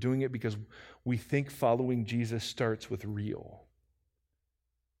different. We're doing it because we think following Jesus starts with real.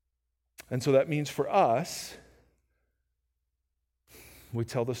 And so that means for us, we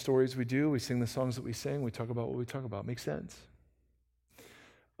tell the stories we do, we sing the songs that we sing, we talk about what we talk about. Makes sense?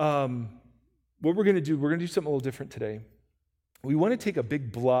 What we're going to do something a little different today. We want to take a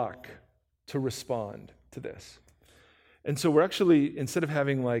big block to respond to this. And so we're actually, instead of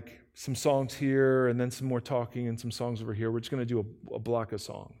having like some songs here and then some more talking and some songs over here, we're just going to do a block of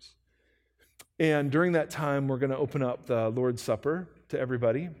songs. And during that time, we're going to open up the Lord's Supper to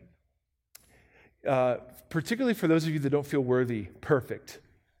everybody. Particularly for those of you that don't feel worthy, perfect.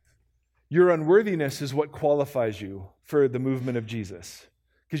 Your unworthiness is what qualifies you for the movement of Jesus.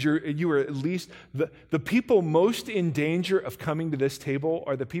 Because you are at least, the people most in danger of coming to this table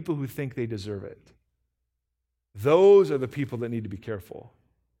are the people who think they deserve it. Those are the people that need to be careful.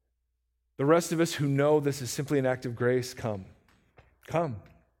 The rest of us who know this is simply an act of grace, come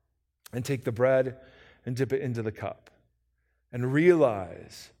and take the bread and dip it into the cup and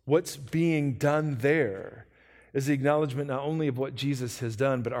realize what's being done there is the acknowledgement not only of what Jesus has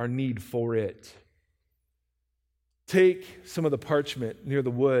done, but our need for it. Take some of the parchment near the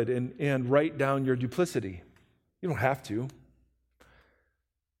wood and write down your duplicity. You don't have to.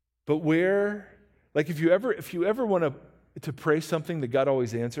 But if you ever want to pray something that God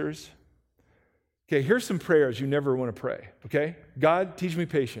always answers, okay, here's some prayers you never want to pray, okay? God, teach me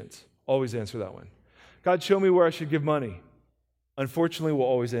patience. Always answer that one. God, show me where I should give money. Unfortunately, we'll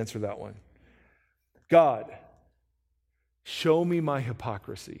always answer that one. God, show me my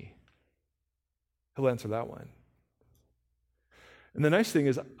hypocrisy. He'll answer that one. And the nice thing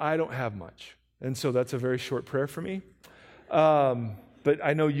is I don't have much. And so that's a very short prayer for me. But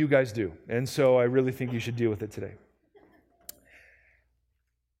I know you guys do. And so I really think you should deal with it today.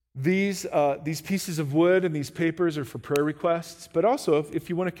 These pieces of wood and these papers are for prayer requests, but also if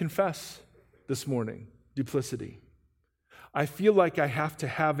you want to confess this morning, duplicity. I feel like I have to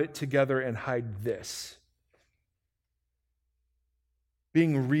have it together and hide this.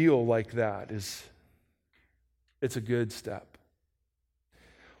 Being real like that it's a good step.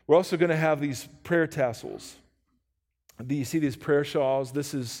 We're also going to have these prayer tassels. You see these prayer shawls?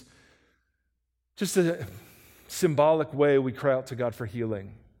 This is just a symbolic way we cry out to God for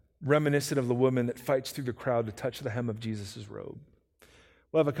healing, reminiscent of the woman that fights through the crowd to touch the hem of Jesus' robe.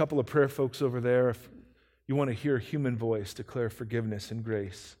 We'll have a couple of prayer folks over there if you want to hear a human voice declare forgiveness and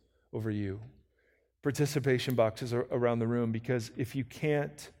grace over you. Participation boxes are around the room, because if you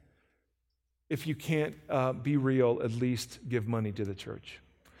can't be real, at least give money to the church.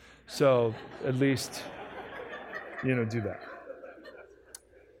 So at least, do that.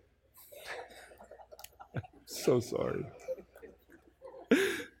 So sorry.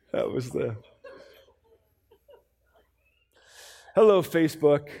 That was Hello,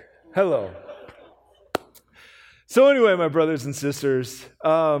 Facebook. Hello. So anyway, my brothers and sisters,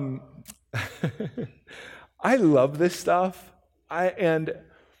 I love this stuff. And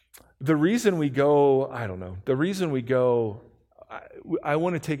the reason we go, I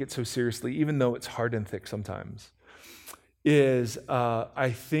want to take it so seriously, even though it's hard and thick sometimes, is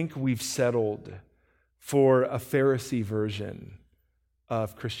I think we've settled for a Pharisee version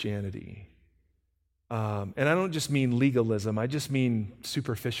of Christianity. And I don't just mean legalism. I just mean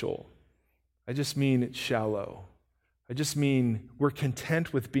superficial. I just mean shallow. I just mean we're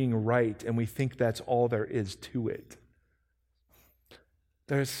content with being right, and we think that's all there is to it.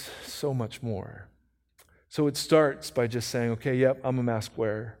 There's so much more. So it starts by just saying, okay, yep, I'm a mask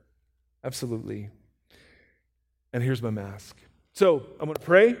wearer. Absolutely. And here's my mask. So I'm going to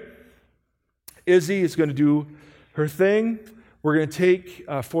pray. Izzy is going to do her thing. We're going to take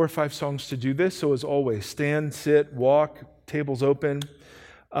 4 or 5 songs to do this. So as always, stand, sit, walk, tables open.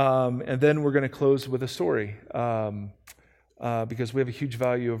 And then we're going to close with a story because we have a huge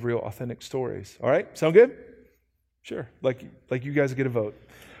value of real, authentic stories. All right? Sound good? Sure. Like you guys get a vote.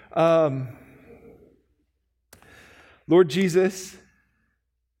 Lord Jesus,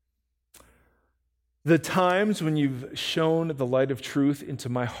 the times when you've shown the light of truth into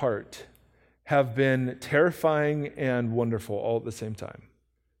my heart have been terrifying and wonderful all at the same time.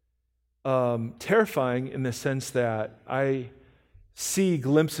 Terrifying in the sense that I see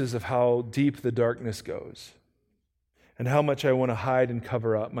glimpses of how deep the darkness goes and how much I want to hide and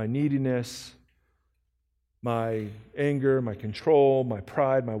cover up my neediness, my anger, my control, my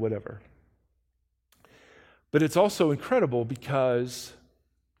pride, my whatever. But it's also incredible because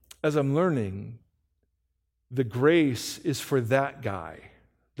as I'm learning, the grace is for that guy.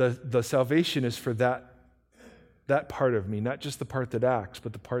 The salvation is for that part of me, not just the part that acts,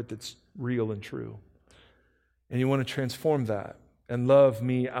 but the part that's real and true. And you want to transform that and love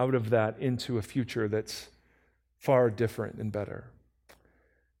me out of that into a future that's far different and better.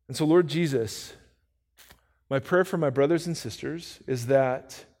 And so, Lord Jesus, my prayer for my brothers and sisters is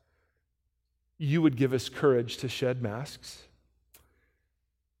that you would give us courage to shed masks,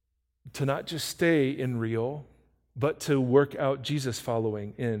 to not just stay in real, but to work out Jesus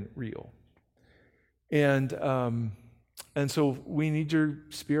following in real. And so we need your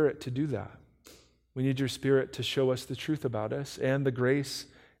Spirit to do that. We need your Spirit to show us the truth about us and the grace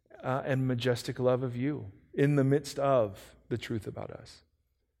and majestic love of you in the midst of the truth about us.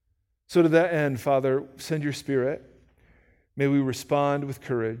 So to that end, Father, send your Spirit. May we respond with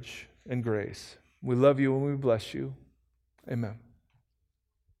courage and grace. We love you and we bless you. Amen.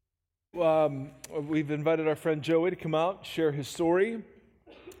 We've invited our friend Joey to come out, share his story,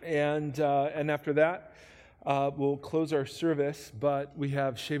 and after that, we'll close our service, but we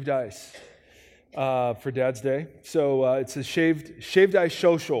have shaved ice for Dad's Day. So it's a shaved ice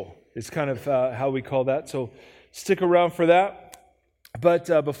social is kind of how we call that. So stick around for that.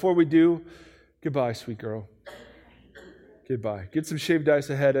 But before we do, goodbye, sweet girl. Goodbye. Get some shaved ice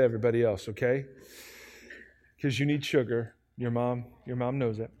ahead of everybody else, okay? Because you need sugar. Your mom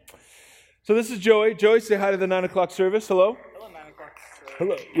knows it. So this is Joey. Joey, say hi to the 9 o'clock service. Hello. Hello, 9 o'clock service.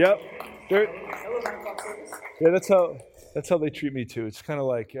 Hello. Yep. Hello, 9 o'clock service. Yeah, that's how they treat me too. It's kind of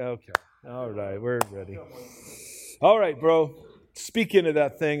like, okay, all right, we're ready. All right, bro. Speak into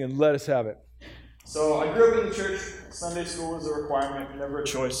that thing and let us have it. So I grew up in the church. Sunday school was a requirement, never a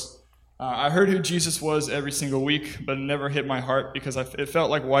choice. I heard who Jesus was every single week, but it never hit my heart because it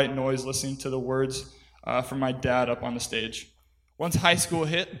felt like white noise listening to the words from my dad up on the stage. Once high school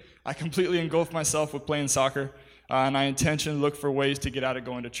hit, I completely engulfed myself with playing soccer, and I intentionally looked for ways to get out of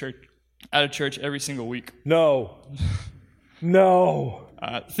going to church every single week. No.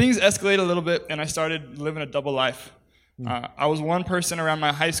 Things escalated a little bit, and I started living a double life. I was one person around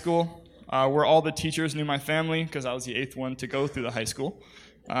my high school where all the teachers knew my family because I was the 8th one to go through the high school.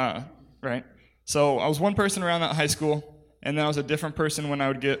 Right? So I was one person around that high school, and then I was a different person when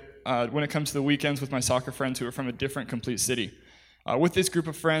it comes to the weekends with my soccer friends who were from a different complete city. With this group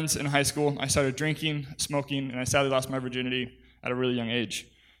of friends in high school, I started drinking, smoking, and I sadly lost my virginity at a really young age.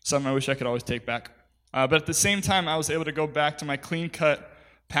 Something I wish I could always take back. But at the same time, I was able to go back to my clean-cut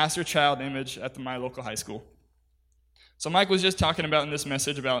pastor-child image at my local high school. So Mike was just talking about in this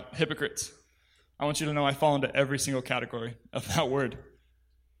message about hypocrites. I want you to know I fall into every single category of that word.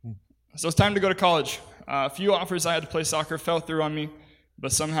 So it's time to go to college. A few offers I had to play soccer fell through on me,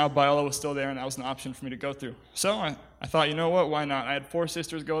 but somehow Biola was still there, and that was an option for me to go through. So I thought, you know what, why not? I had 4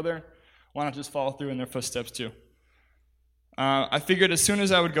 sisters go there. Why not just follow through in their footsteps too? I figured as soon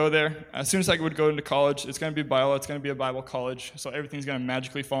as I would go there, as soon as I would go into college, it's going to be Biola, it's going to be a Bible college, so everything's going to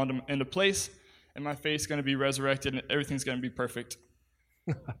magically fall into place, and my faith's going to be resurrected, and everything's going to be perfect.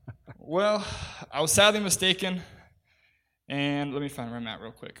 Well, I was sadly mistaken, and let me find where I'm at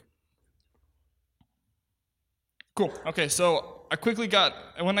real quick. Cool. Okay, so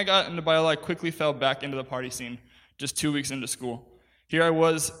when I got into Biola, I quickly fell back into the party scene just 2 weeks into school. Here I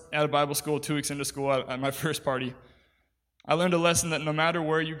was at a Bible school 2 weeks into school at my first party. I learned a lesson that no matter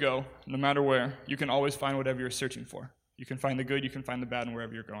where you go, no matter where, you can always find whatever you're searching for. You can find the good, you can find the bad, and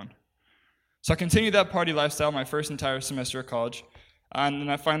wherever you're going. So I continued that party lifestyle my first entire semester of college, and then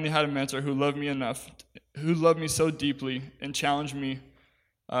I finally had a mentor who loved me so deeply and challenged me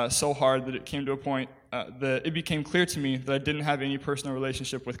so hard that it came to a point that it became clear to me that I didn't have any personal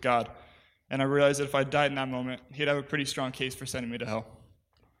relationship with God. And I realized that if I died in that moment, he'd have a pretty strong case for sending me to hell.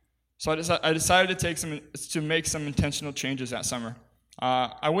 So I decided to make some intentional changes that summer.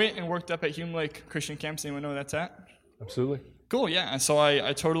 I went and worked up at Hume Lake Christian Camps. Anyone know where that's at? Absolutely. Cool, yeah. And so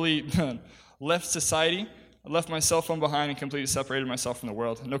I totally left society, left my cell phone behind, and completely separated myself from the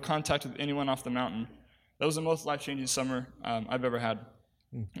world. No contact with anyone off the mountain. That was the most life-changing summer I've ever had.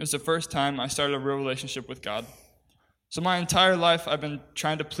 It was the first time I started a real relationship with God. So my entire life, I've been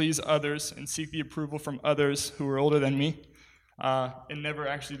trying to please others and seek the approval from others who were older than me, and never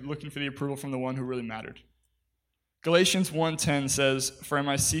actually looking for the approval from the one who really mattered. Galatians 1:10 says, "For am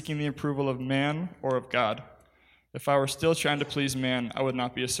I seeking the approval of man or of God? If I were still trying to please man, I would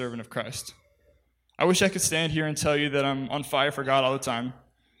not be a servant of Christ." I wish I could stand here and tell you that I'm on fire for God all the time,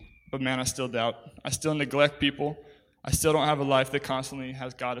 but man, I still doubt. I still neglect people. I still don't have a life that constantly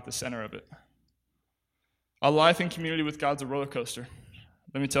has God at the center of it. A life in community with God's a roller coaster.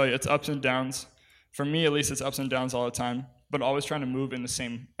 Let me tell you, it's ups and downs. For me, at least, it's ups and downs all the time, but always trying to move in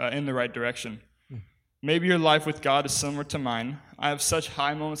the right direction. Maybe your life with God is similar to mine. I have such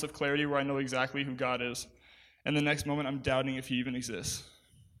high moments of clarity where I know exactly who God is, and the next moment I'm doubting if he even exists.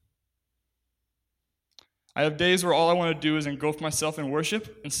 I have days where all I want to do is engulf myself in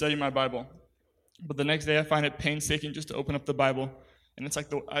worship and study my Bible, but the next day I find it painstaking just to open up the Bible, and it's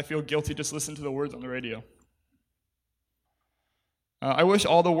like I feel guilty just listening to the words on the radio. I wish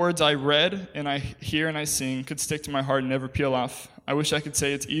all the words I read and I hear and I sing could stick to my heart and never peel off. I wish I could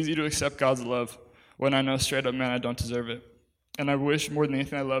say it's easy to accept God's love when I know straight up, man, I don't deserve it. And I wish more than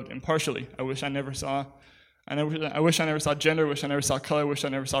anything I loved impartially. I wish I never saw gender, I wish I never saw color, wish I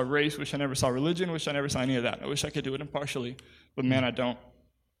never saw race, wish I never saw religion, wish I never saw any of that. I wish I could do it impartially, but man, I don't.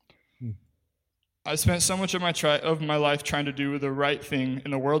 I spent so much of my life trying to do the right thing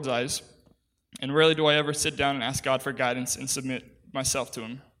in the world's eyes, and rarely do I ever sit down and ask God for guidance and submit myself to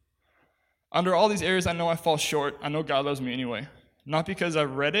him. Under all these areas, I know I fall short. I know God loves me anyway. Not because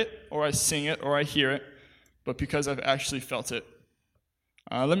I've read it, or I sing it, or I hear it, but because I've actually felt it.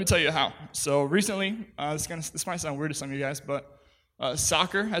 Let me tell you how. So recently, this might sound weird to some of you guys, but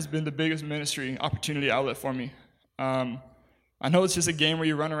soccer has been the biggest ministry opportunity outlet for me. I know it's just a game where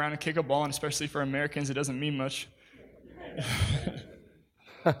you run around and kick a ball, and especially for Americans, it doesn't mean much.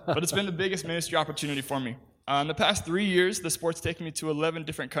 But it's been the biggest ministry opportunity for me. In the past 3 years, the sport's taken me to 11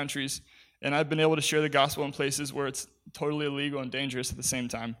 different countries, and I've been able to share the gospel in places where it's totally illegal and dangerous at the same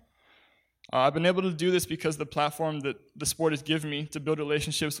time. I've been able to do this because the platform that the sport has given me to build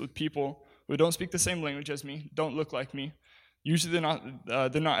relationships with people who don't speak the same language as me, don't look like me. Usually they're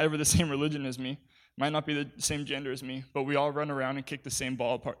not ever the same religion as me, might not be the same gender as me, but we all run around and kick the same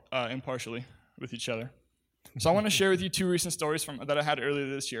ball impartially with each other. So I want to share with you 2 recent stories that I had earlier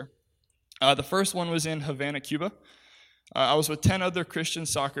this year. The first one was in Havana, Cuba. I was with 10 other Christian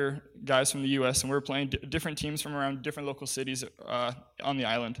soccer guys from the U.S., and we were playing different teams from around different local cities on the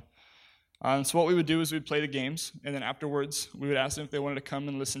island. So what we would do is we'd play the games, and then afterwards we would ask them if they wanted to come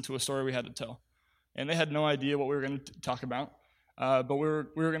and listen to a story we had to tell. And they had no idea what we were going to talk about, but what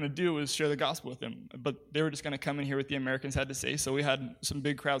we were going to do was share the gospel with them. But they were just going to come and hear what the Americans had to say, so we had some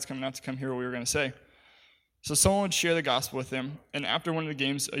big crowds coming out to come hear what we were going to say. So someone would share the gospel with them, and after one of the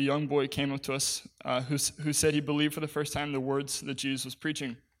games, a young boy came up to us who said he believed for the first time the words that Jesus was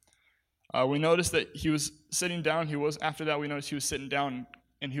preaching. We noticed that he was sitting down. After that, we noticed he was sitting down,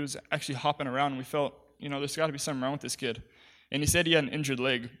 and he was actually hopping around, and we felt, there's got to be something wrong with this kid. And he said he had an injured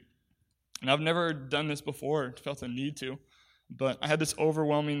leg. And I've never done this before, felt a need to, but I had this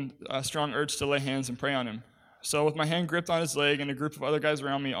overwhelming, strong urge to lay hands and pray on him. So with my hand gripped on his leg and a group of other guys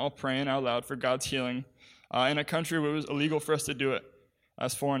around me all praying out loud for God's healing, in a country where it was illegal for us to do it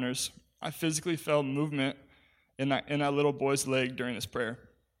as foreigners, I physically felt movement in that little boy's leg during this prayer,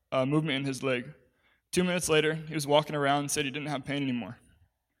 movement in his leg. 2 minutes later, he was walking around and said he didn't have pain anymore.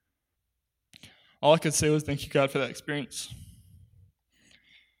 All I could say was, thank you, God, for that experience.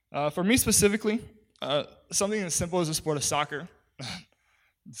 For me specifically, something as simple as the sport of soccer, the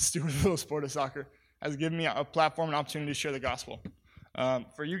stupid little sport of soccer, has given me a platform and opportunity to share the gospel.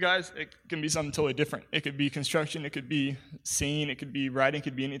 For you guys, it can be something totally different. It could be construction, it could be singing, it could be writing, it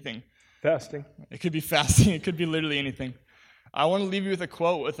could be anything. Fasting. It could be fasting, it could be literally anything. I want to leave you with a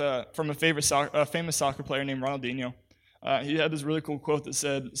quote from a famous soccer player named Ronaldinho. He had this really cool quote that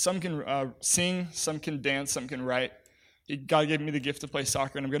said, some can sing, some can dance, some can write. God gave me the gift to play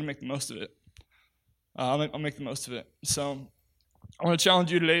soccer, and I'm going to make the most of it. I'll make the most of it. So I want to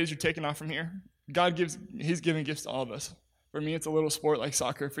challenge you today as you're taking off from here. He's giving gifts to all of us. For me, it's a little sport like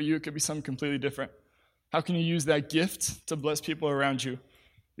soccer. For you, it could be something completely different. How can you use that gift to bless people around you?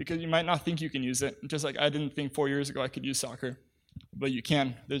 Because you might not think you can use it, just like I didn't think 4 years ago I could use soccer. But you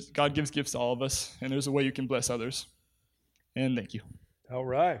can. God gives gifts to all of us, and there's a way you can bless others. And thank you. All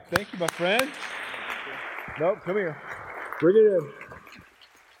right. Thank you, my friend. No, come here. Bring it in.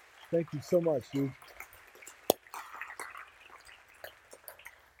 Thank you so much, dude.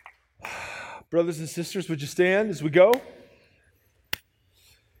 Brothers and sisters, would you stand as we go?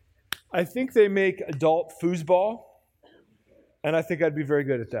 I think they make adult foosball, and I think I'd be very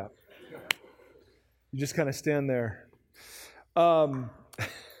good at that. You just kind of stand there. Sorry,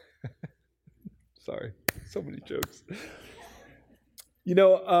 so many jokes.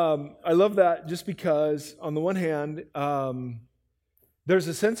 I love that just because, on the one hand, there's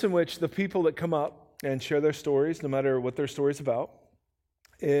a sense in which the people that come up and share their stories, no matter what their story's about,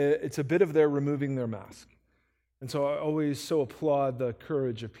 it's a bit of their removing their mask. And so I always so applaud the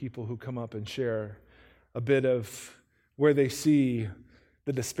courage of people who come up and share a bit of where they see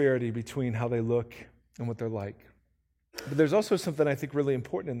the disparity between how they look and what they're like. But there's also something I think really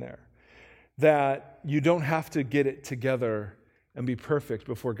important in there, that you don't have to get it together and be perfect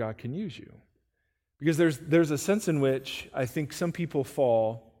before God can use you. Because there's a sense in which I think some people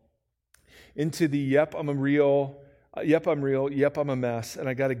fall into the, yep, I'm real, yep, I'm a mess, and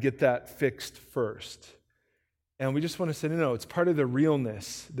I got to get that fixed first. And we just want to say, no, it's part of the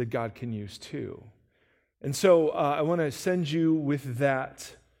realness that God can use too. And so I want to send you with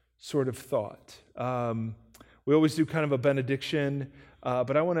that sort of thought. We always do kind of a benediction,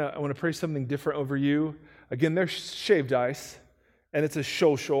 but I want to pray something different over you. Again, there's shaved ice, and it's a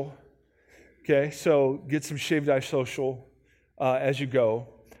social. Okay, so get some shaved ice social as you go.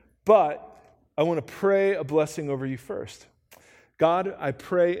 But I want to pray a blessing over you first. God, I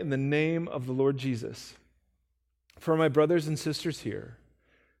pray in the name of the Lord Jesus for my brothers and sisters here,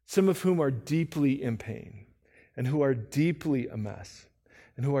 some of whom are deeply in pain and who are deeply a mess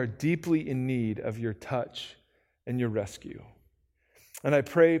and who are deeply in need of your touch and your rescue. And I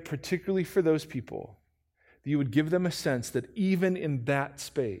pray particularly for those people that you would give them a sense that even in that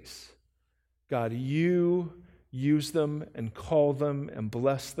space, God, you use them and call them and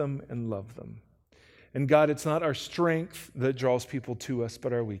bless them and love them. And God, it's not our strength that draws people to us,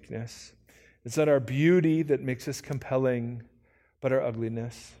 but our weakness. It's not our beauty that makes us compelling, but our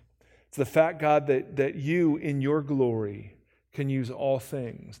ugliness. It's the fact, God, that you, in your glory, can use all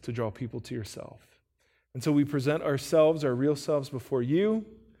things to draw people to yourself. And so we present ourselves, our real selves, before you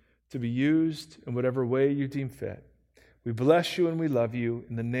to be used in whatever way you deem fit. We bless you and we love you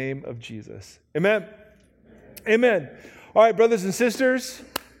in the name of Jesus. Amen. Amen. All right, brothers and sisters,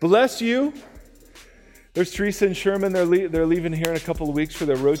 bless you. There's Teresa and Sherman. They're leaving here in a couple of weeks for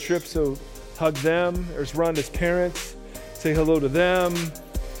their road trip, so hug them. There's Rhonda's parents. Say hello to them.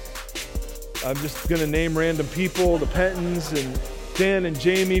 I'm just going to name random people, the Pentons and Dan and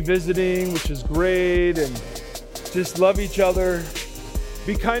Jamie visiting, which is great, and just love each other.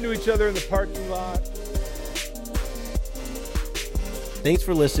 Be kind to each other in the parking lot. Thanks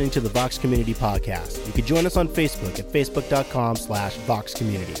for listening to the Vox Community Podcast. You can join us on Facebook at facebook.com/Vox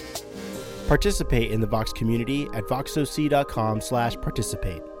Community. Participate in the Vox community at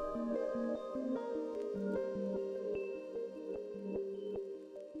voxoc.com/participate.